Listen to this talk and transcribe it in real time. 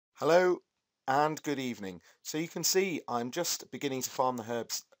Hello and good evening. So you can see I'm just beginning to farm the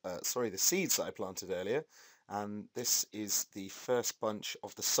the seeds that I planted earlier. And this is the first bunch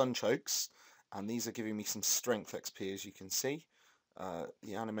of the sunchokes. And these are giving me some strength XP, as you can see.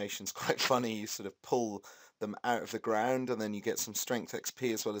 The animation's quite funny. You sort of pull them out of the ground and then you get some strength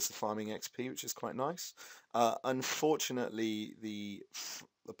XP as well as the farming XP, which is quite nice. Unfortunately, the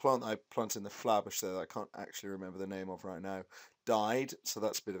plant I planted in the flower bush there, that I can't actually remember the name of right now, died, so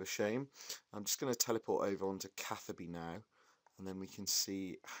that's a bit of a shame. I'm just going to teleport over onto Catherby now, and then we can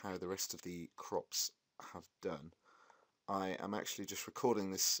see how the rest of the crops have done. I am actually just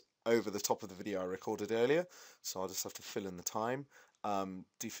recording this over the top of the video I recorded earlier, so I'll just have to fill in the time.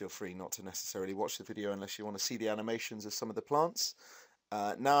 Do feel free not to necessarily watch the video unless you want to see the animations of some of the plants.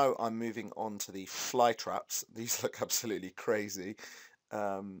 Now I'm moving on to the fly traps. These look absolutely crazy.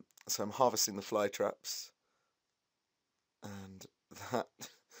 So I'm harvesting the fly traps, and that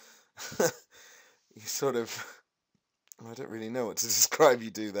you sort of, I don't really know what to describe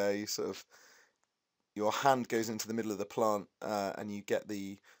you do there. You sort of, your hand goes into the middle of the plant and you get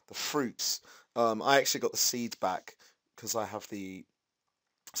the fruits. I actually got the seeds back because I have the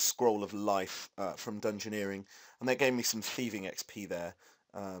scroll of life from dungeoneering, and that gave me some thieving XP there.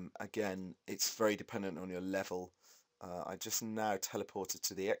 Again, it's very dependent on your level. I just now teleported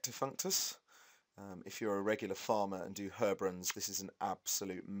to the Ectofunctus. If you're a regular farmer and do herb runs, this is an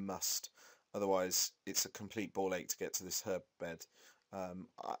absolute must. Otherwise, it's a complete ball ache to get to this herb bed.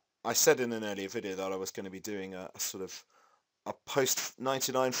 I said in an earlier video that I was going to be doing a sort of a post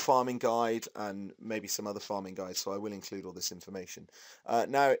 99 farming guide and maybe some other farming guides, so I will include all this information.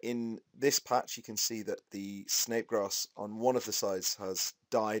 Now in this patch you can see that the snape grass on one of the sides has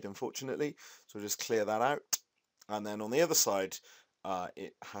died, unfortunately, so we'll just clear that out, and then on the other side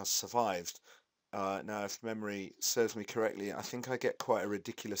it has survived. Now, if memory serves me correctly, I think I get quite a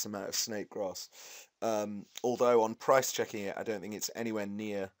ridiculous amount of snake grass. Although on price checking it, I don't think it's anywhere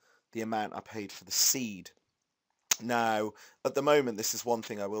near the amount I paid for the seed. Now, at the moment, this is one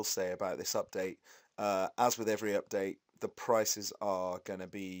thing I will say about this update. As with every update, the prices are going to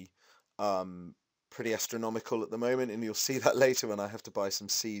be pretty astronomical at the moment, and you'll see that later when I have to buy some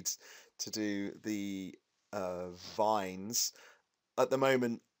seeds to do the vines. At the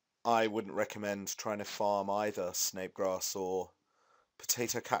moment, I wouldn't recommend trying to farm either snape grass or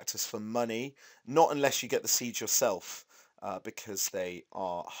potato cactus for money, not unless you get the seeds yourself, because they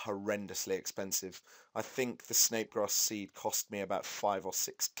are horrendously expensive. I think the snape grass seed cost me about 5 or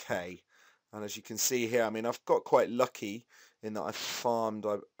 6k, and as you can see here, I mean, I've got quite lucky in that I've farmed,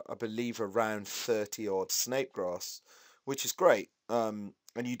 I believe, around 30 odd snape grass, which is great. And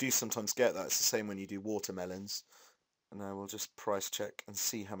you do sometimes get that. It's the same when you do watermelons. Now we'll just price check and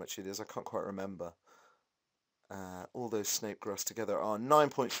see how much it is. I can't quite remember. All those snape grass together are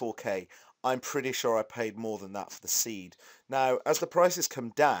 9.4k. I'm pretty sure I paid more than that for the seed. Now, as the prices come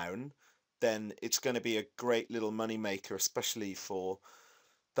down, then it's going to be a great little money maker, especially for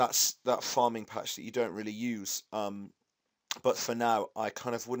that farming patch that you don't really use. But for now, I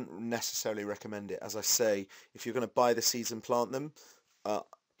kind of wouldn't necessarily recommend it. As I say, if you're going to buy the seeds and plant them,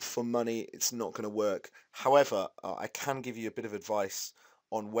 for money, it's not going to work. However, I can give you a bit of advice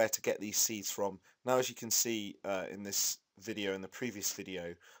on where to get these seeds from. Now, as you can see in this video, in the previous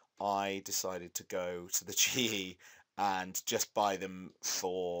video, I decided to go to the GE and just buy them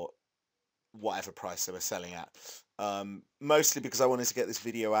for whatever price they were selling at. Mostly because I wanted to get this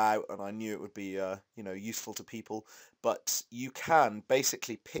video out and I knew it would be useful to people. But you can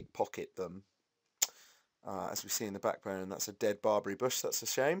basically pickpocket them. As we see in the background, that's a dead barberry bush. That's a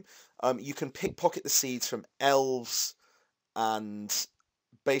shame. You can pickpocket the seeds from elves and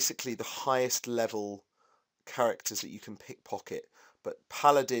basically the highest level characters that you can pickpocket, but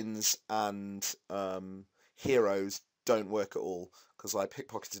paladins and heroes don't work at all, because I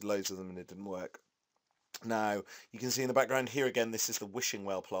pickpocketed loads of them and it didn't work. Now, you can see in the background here again, this is the wishing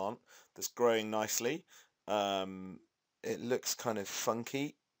well plant that's growing nicely. It looks kind of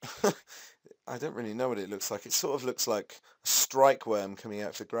funky. I don't really know what it looks like. It sort of looks like a strike worm coming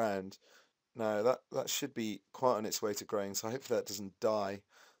out of the ground. No, that should be quite on its way to growing, so hopefully that doesn't die,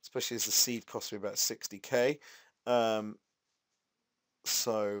 especially as the seed cost me about 60k.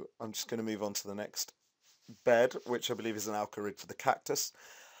 So I'm just going to move on to the next bed, which I believe is an alkarid for the cactus.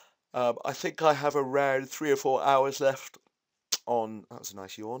 I think I have around 3 or 4 hours left on... That was a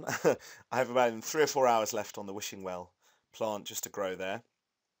nice yawn. I have about 3 or 4 hours left on the wishing well plant just to grow there,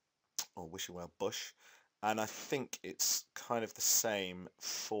 or wishing well bush, and I think it's kind of the same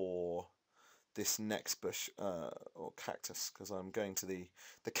for this next bush or cactus, because I'm going to the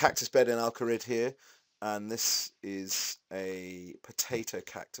cactus bed in alkarid here, and this is a potato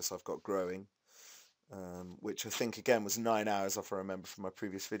cactus I've got growing, which I think again was 9 hours off, I remember from my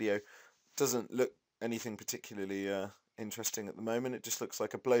previous video. Doesn't look anything particularly interesting at the moment. It just looks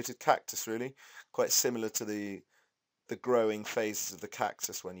like a bloated cactus, really, quite similar to the growing phases of the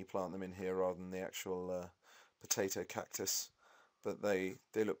cactus when you plant them in here rather than the actual potato cactus. But they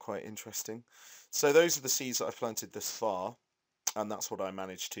look quite interesting. So those are the seeds that I've planted thus far, and that's what I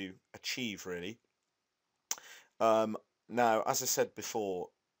managed to achieve, really. Now, as I said before,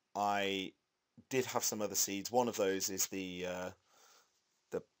 I did have some other seeds. One of those is the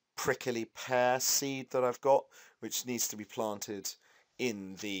prickly pear seed that I've got, which needs to be planted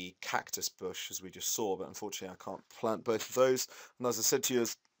in the cactus bush, as we just saw, but unfortunately I can't plant both of those. And as I said to you,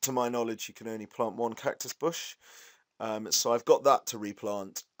 to my knowledge, you can only plant one cactus bush. So I've got that to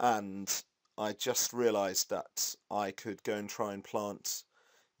replant, and I just realised that I could go and try and plant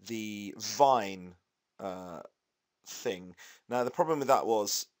the vine thing. Now, the problem with that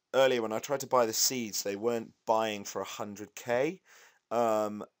was, earlier when I tried to buy the seeds, they weren't buying for 100k.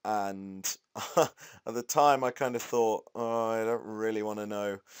 And at the time I kind of thought, oh, I don't really want to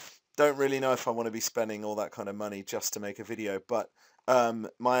know. Don't really know if I want to be spending all that kind of money just to make a video. But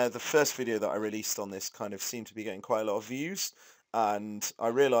the first video that I released on this kind of seemed to be getting quite a lot of views, and I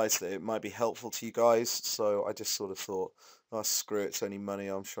realised that it might be helpful to you guys, so I just sort of thought, oh, screw it, it's only money,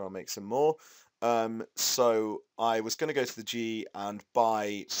 I'm sure I'll make some more. So I was going to go to the G and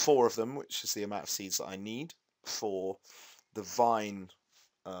buy 4 of them, which is the amount of seeds that I need for the vine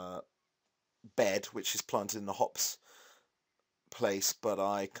bed, which is planted in the hops place, but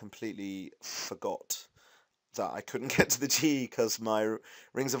I completely forgot that I couldn't get to the G because my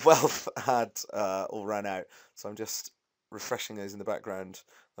Rings of Wealth had all ran out. So I'm just refreshing those in the background.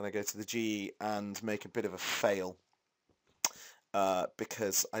 Then I go to the G and make a bit of a fail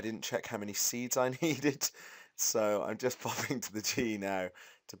because I didn't check how many seeds I needed. So I'm just popping to the G now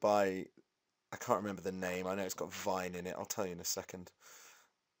to buy, I can't remember the name, I know it's got vine in it, I'll tell you in a second.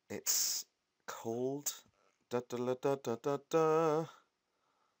 It's called da da da da da da da.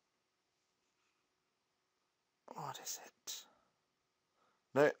 What is it?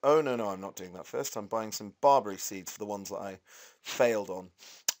 No, oh no, I'm not doing that first. I'm buying some barberry seeds for the ones that I failed on.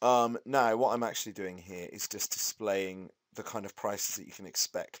 Now, what I'm actually doing here is just displaying the kind of prices that you can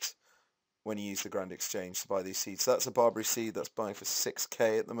expect when you use the Grand Exchange to buy these seeds. So that's a barberry seed that's buying for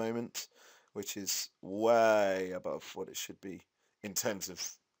 6k at the moment, which is way above what it should be in terms of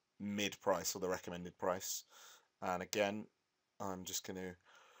mid-price or the recommended price. And again, I'm just going to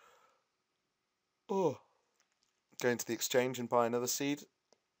go into the exchange and buy another seed.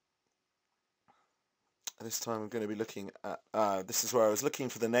 This time I'm going to be looking at, this is where I was looking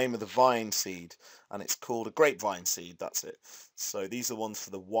for the name of the vine seed, and it's called a grapevine seed, that's it. So these are ones for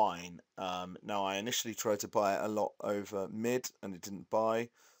the wine. Now I initially tried to buy it a lot over mid, and it didn't buy,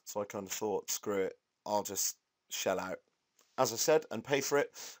 so I kind of thought, screw it, I'll just shell out, as I said, and pay for it,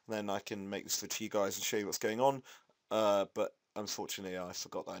 and then I can make this for you guys and show you what's going on. But unfortunately I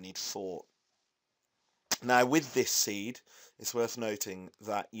forgot that I need 4. Now, with this seed, it's worth noting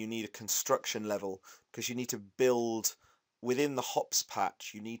that you need a construction level, because you need to build, within the hops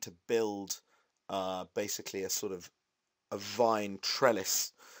patch, you need to build basically a sort of a vine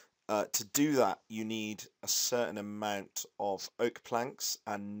trellis. To do that, you need a certain amount of oak planks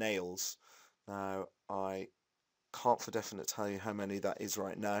and nails. Now, I can't for definite tell you how many that is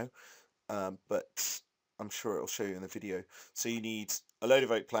right now, but I'm sure it'll show you in the video. So you need a load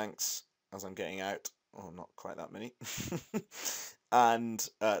of oak planks, as I'm getting out, or not quite that many, and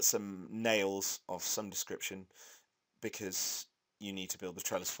some nails of some description, because you need to build the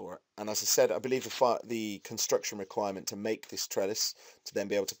trellis for it. And as I said, I believe the construction requirement to make this trellis, to then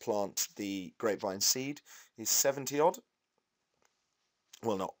be able to plant the grapevine seed, is 70 odd.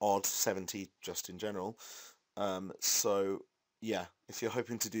 Well, not odd, 70 just in general. So yeah, if you're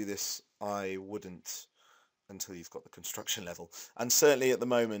hoping to do this, I wouldn't until you've got the construction level. And certainly at the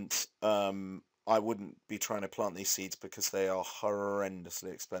moment, I wouldn't be trying to plant these seeds because they are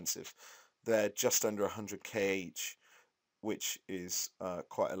horrendously expensive. They're just under 100k each, which is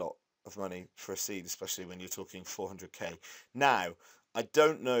quite a lot of money for a seed, especially when you're talking 400k. Now, I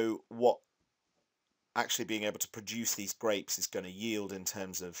don't know what actually being able to produce these grapes is going to yield in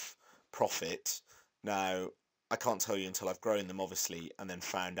terms of profit. Now, I can't tell you until I've grown them, obviously, and then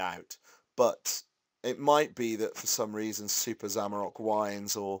found out. But it might be that for some reason Super Zamarok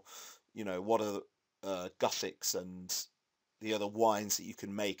wines, or, you know, what are Guthics and the other wines that you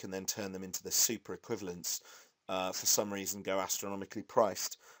can make and then turn them into the super equivalents, for some reason go astronomically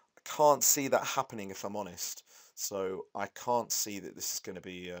priced. I can't see that happening, if I'm honest. So I can't see that this is going to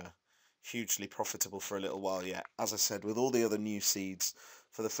be hugely profitable for a little while yet. As I said, with all the other new seeds,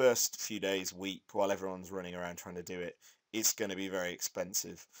 for the first few days, week, while everyone's running around trying to do it, it's going to be very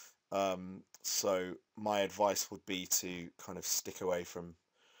expensive. So my advice would be to kind of stick away from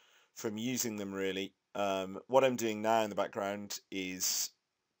using them really. What I'm doing now in the background is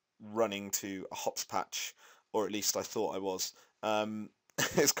running to a hops patch, or at least I thought I was.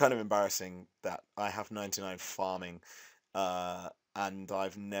 It's kind of embarrassing that I have 99 farming, and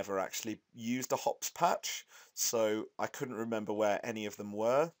I've never actually used a hops patch, so I couldn't remember where any of them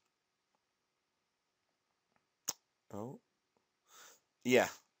were. Oh, yeah,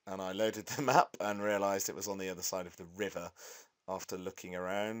 and I loaded the map and realised it was on the other side of the river after looking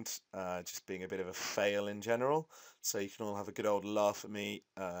around, just being a bit of a fail in general. So you can all have a good old laugh at me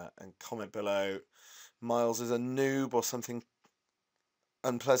and comment below, Miles is a noob or something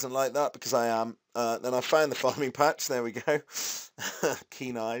unpleasant like that, because I am. Then I found the farming patch, there we go,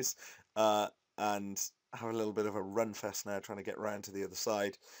 keen eyes, and have a little bit of a run fest now trying to get round to the other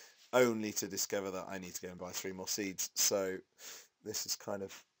side, only to discover that I need to go and buy 3 more seeds. So this is kind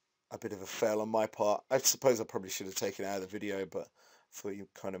of a bit of a fail on my part. I suppose I probably should have taken it out of the video, but I thought you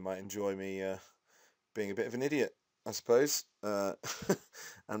kind of might enjoy me being a bit of an idiot, I suppose.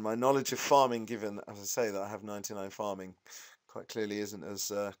 And my knowledge of farming, given, as I say, that I have 99 farming, quite clearly isn't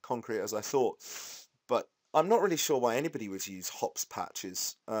as concrete as I thought. But I'm not really sure why anybody would use hops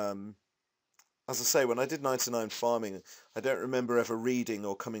patches. As I say, when I did 99 farming, I don't remember ever reading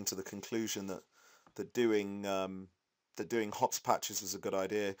or coming to the conclusion that doing hops patches was a good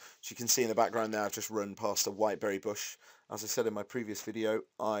idea. As you can see in the background now, I've just run past a whiteberry bush. As I said in my previous video,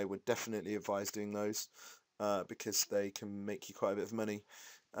 I would definitely advise doing those because they can make you quite a bit of money.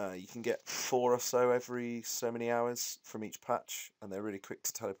 You can get 4 or so every so many hours from each patch, and they're really quick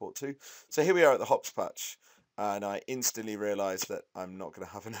to teleport to. So here we are at the hops patch, and I instantly realised that I'm not going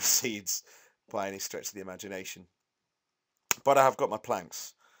to have enough seeds by any stretch of the imagination. But I have got my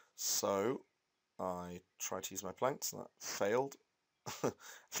planks, so I tried to use my planks, and that failed. I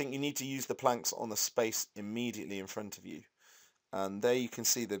think you need to use the planks on the space immediately in front of you. And there you can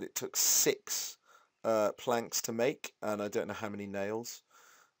see that it took 6 planks to make, and I don't know how many nails.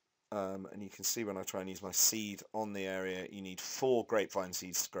 And you can see when I try and use my seed on the area, you need 4 grapevine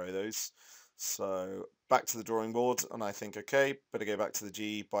seeds to grow those. So back to the drawing board, and I think, okay, better go back to the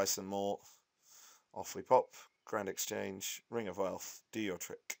G, buy some more. Off we pop. Grand Exchange, Ring of Wealth, do your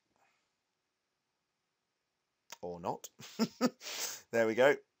trick. Or not. There we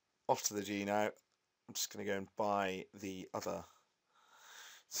go. Off to the G now. I'm just going to go and buy the other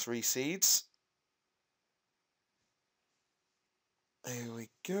 3 seeds. There we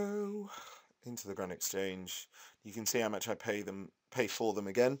go. Into the Grand Exchange. You can see how much I pay for them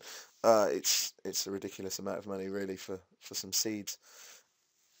again. It's a ridiculous amount of money really for some seeds.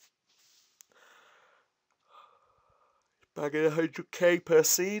 Bagging 100k per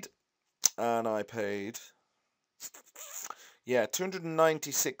seed, and I paid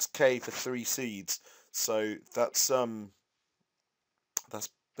 296k for 3 seeds. So that's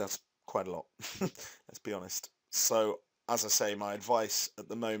quite a lot. Let's be honest. So as I say, my advice at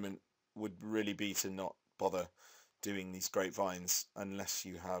the moment would really be to not bother doing these grapevines unless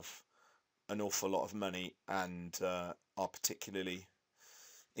you have an awful lot of money and are particularly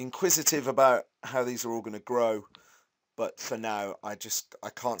inquisitive about how these are all going to grow. But for now, I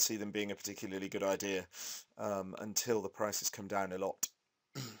can't see them being a particularly good idea until the prices come down a lot.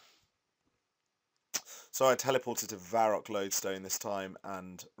 So I teleported to Varrock Lodestone this time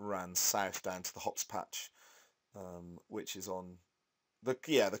and ran south down to the hops patch, which is on the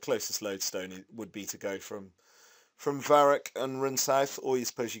closest lodestone would be to go from Varrock and run south, or you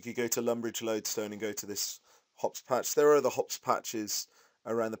suppose you could go to Lumbridge Lodestone and go to this hops patch. There are other hops patches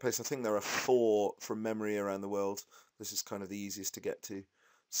around the place. I think there are 4 from memory around the world. This is kind of the easiest to get to.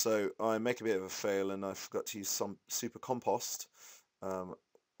 So I make a bit of a fail and I forgot to use some super compost,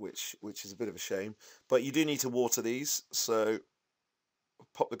 which is a bit of a shame. But you do need to water these, so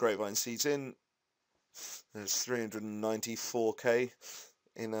pop the grapevine seeds in. There's 394k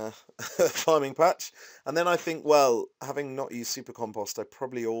in a farming patch. And then I think, well, having not used super compost, I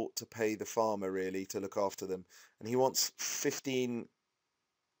probably ought to pay the farmer really to look after them. And he wants 15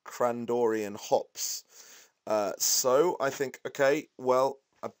 Crandorian hops. So I think, okay, well,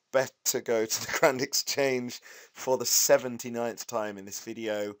 I better go to the Grand Exchange for the 79th time in this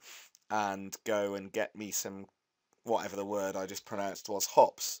video and go and get me some, whatever the word I just pronounced was,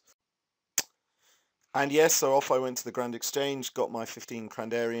 hops. And yes, so off I went to the Grand Exchange, got my 15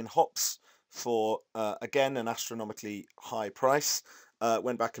 Crandarian hops for, again, an astronomically high price.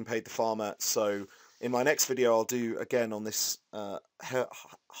 Went back and paid the farmer, so In my next video, I'll do again on this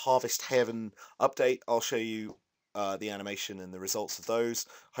Harvest Heaven update. I'll show you the animation and the results of those.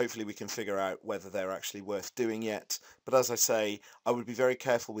 Hopefully we can figure out whether they're actually worth doing yet. But as I say, I would be very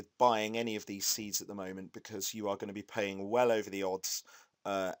careful with buying any of these seeds at the moment, because you are going to be paying well over the odds,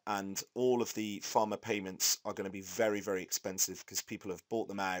 and all of the farmer payments are going to be very, very expensive because people have bought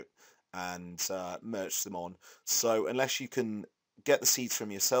them out and merged them on. So unless you can get the seeds from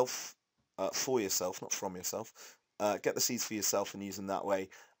yourself, for yourself, not from yourself, get the seeds for yourself and use them that way.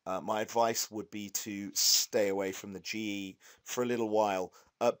 My advice would be to stay away from the GE for a little while.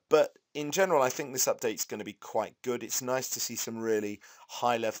 But in general, I think this update's going to be quite good. It's nice to see some really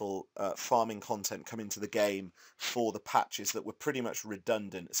high-level farming content come into the game for the patches that were pretty much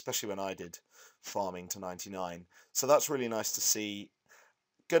redundant, especially when I did farming to 99. So that's really nice to see.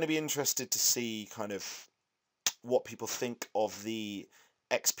 Going to be interested to see kind of what people think of the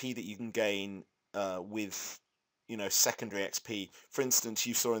XP that you can gain with, secondary XP. For instance,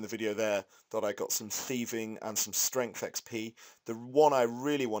 you saw in the video there that I got some thieving and some strength XP. The one I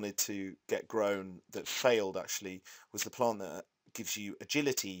really wanted to get grown that failed actually was the plant that gives you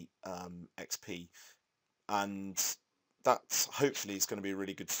agility XP, and that hopefully is going to be a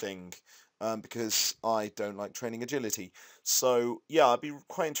really good thing, because I don't like training agility. So yeah, I'd be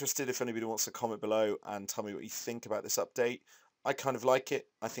quite interested if anybody wants to comment below and tell me what you think about this update. I kind of like it.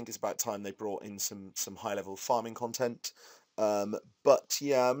 I think it's about time they brought in some high-level farming content. But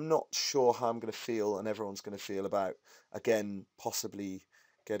yeah, I'm not sure how I'm going to feel and everyone's going to feel about, again, possibly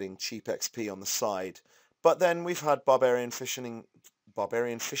getting cheap XP on the side. But then we've had barbarian fishing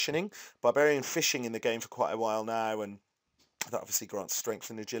in the game for quite a while now, and that obviously grants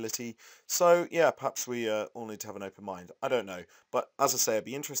strength and agility. So yeah, perhaps we all need to have an open mind. I don't know, but as I say, I'd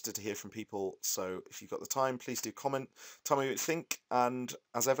be interested to hear from people. So if you've got the time, please do comment, tell me what you think, and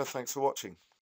as ever, thanks for watching.